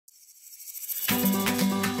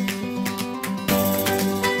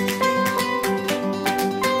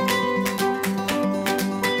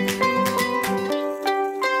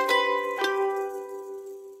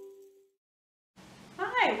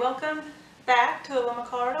back to the Loma,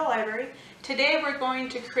 Colorado Library. Today we're going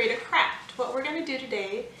to create a craft. What we're going to do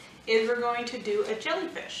today is we're going to do a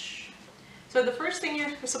jellyfish. So the first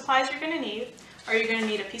thing supplies you're going to need are you're going to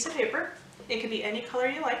need a piece of paper. It could be any color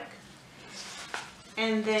you like.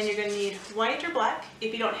 And then you're going to need white or black.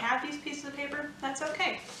 If you don't have these pieces of paper, that's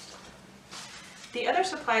okay. The other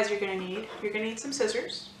supplies you're going to need some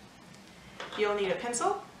scissors. You'll need a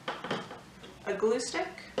pencil, a glue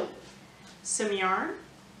stick, some yarn,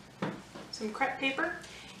 some crepe paper.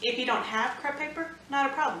 If you don't have crepe paper, not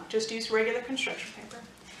a problem. Just use regular construction paper.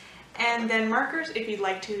 And then markers if you'd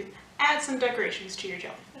like to add some decorations to your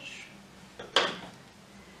jellyfish.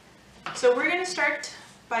 So we're going to start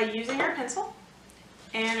by using our pencil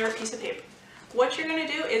and our piece of paper. What you're going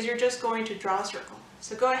to do is you're just going to draw a circle.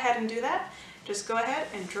 So go ahead and do that. Just go ahead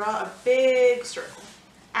and draw a big circle.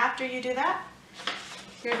 After you do that,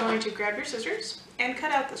 you're going to grab your scissors and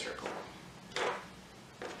cut out the circle.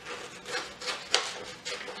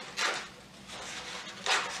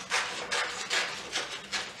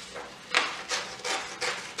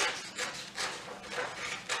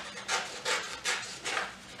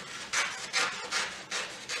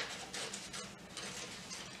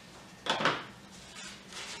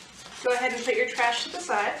 Go ahead and put your trash to the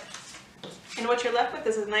side, and what you're left with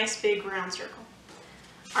is a nice big round circle.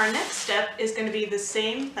 Our next step is going to be the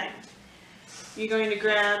same thing. You're going to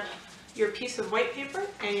grab your piece of white paper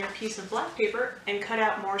and your piece of black paper and cut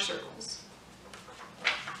out more circles.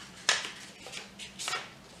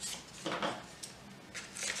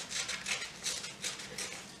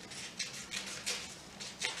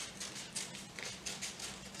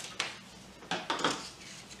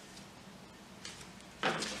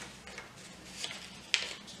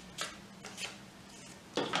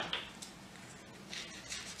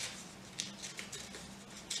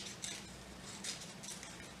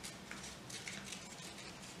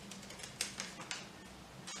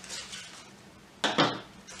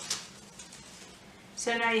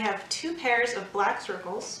 So now you have 2 pairs of black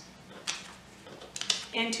circles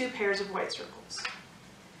and 2 pairs of white circles.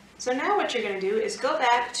 So now what you're going to do is go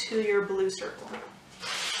back to your blue circle.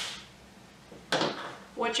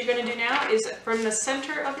 What you're going to do now is from the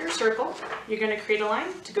center of your circle, you're going to create a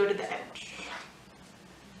line to go to the edge.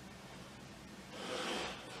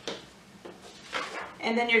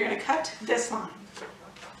 And then you're going to cut this line.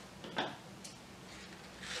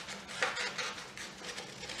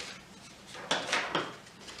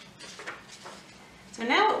 So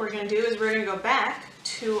now what we're going to do is we're going to go back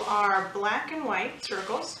to our black and white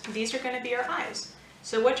circles. These are going to be our eyes.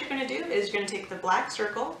 So what you're going to do is you're going to take the black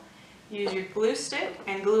circle, use your glue stick,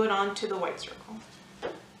 and glue it onto the white circle.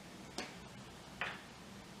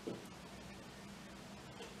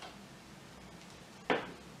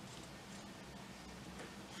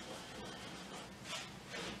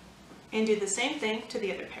 And do the same thing to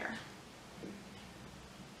the other pair.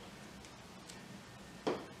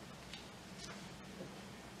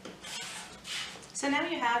 So now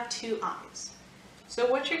you have 2 eyes. So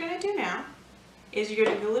what you're going to do now is you're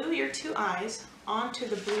going to glue your 2 eyes onto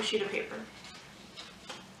the blue sheet of paper.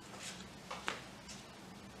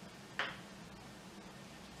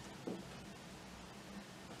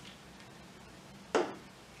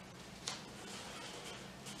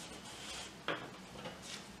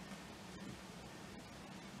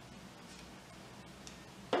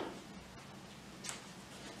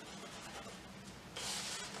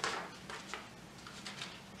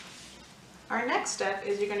 Our next step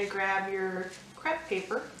is you're going to grab your crepe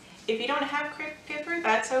paper. If you don't have crepe paper,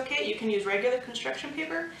 that's okay. You can use regular construction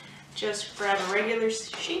paper. Just grab a regular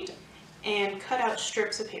sheet and cut out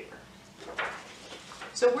strips of paper.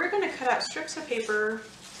 So we're going to cut out strips of paper.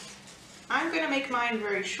 I'm going to make mine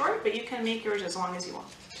very short, but you can make yours as long as you want.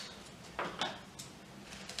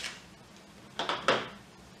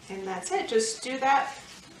 And that's it. Just do that.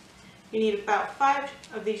 You need about 5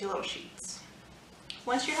 of these little sheets.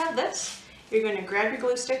 Once you have this, you're going to grab your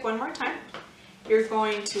glue stick one more time. You're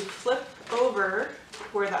going to flip over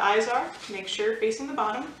where the eyes are, make sure you're facing the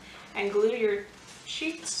bottom, and glue your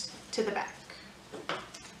sheets to the back.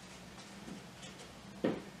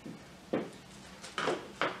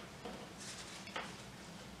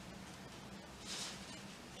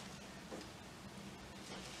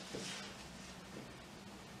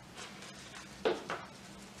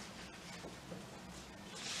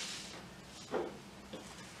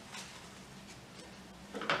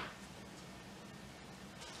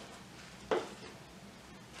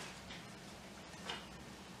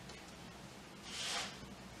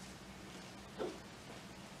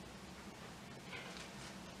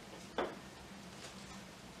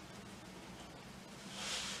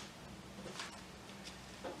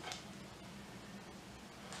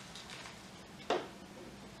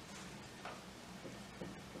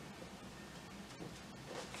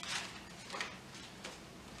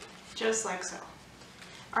 just like so.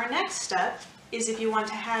 Our next step is if you want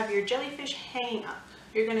to have your jellyfish hanging up.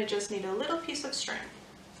 You're going to just need a little piece of string.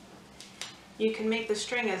 You can make the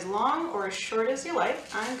string as long or as short as you like.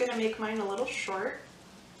 I'm going to make mine a little short.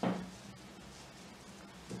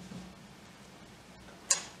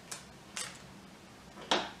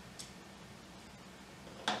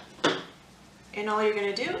 And all you're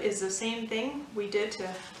going to do is the same thing we did to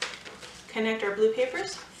connect our blue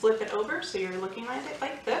papers. Flip it over so you're looking at it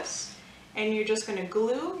like this. And you're just going to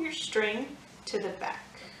glue your string to the back.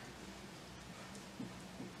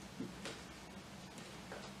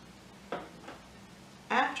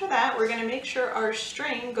 After that, we're going to make sure our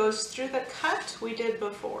string goes through the cut we did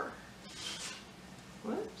before.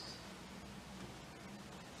 Whoops.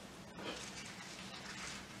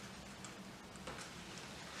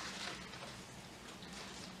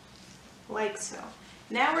 Like so.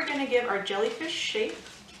 Now we're going to give our jellyfish shape.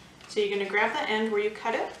 So you're going to grab the end where you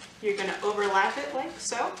cut it, you're going to overlap it like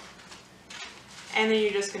so, and then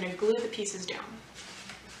you're just going to glue the pieces down.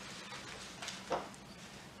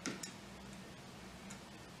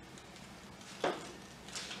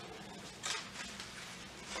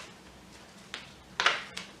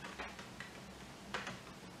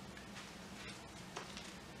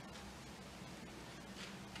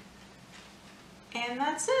 And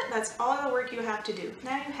that's it. That's all the work you have to do.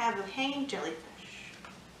 Now you have a hanging jellyfish.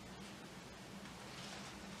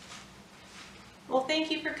 Well,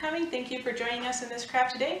 thank you for coming. Thank you for joining us in this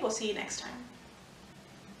craft today. We'll see you next time.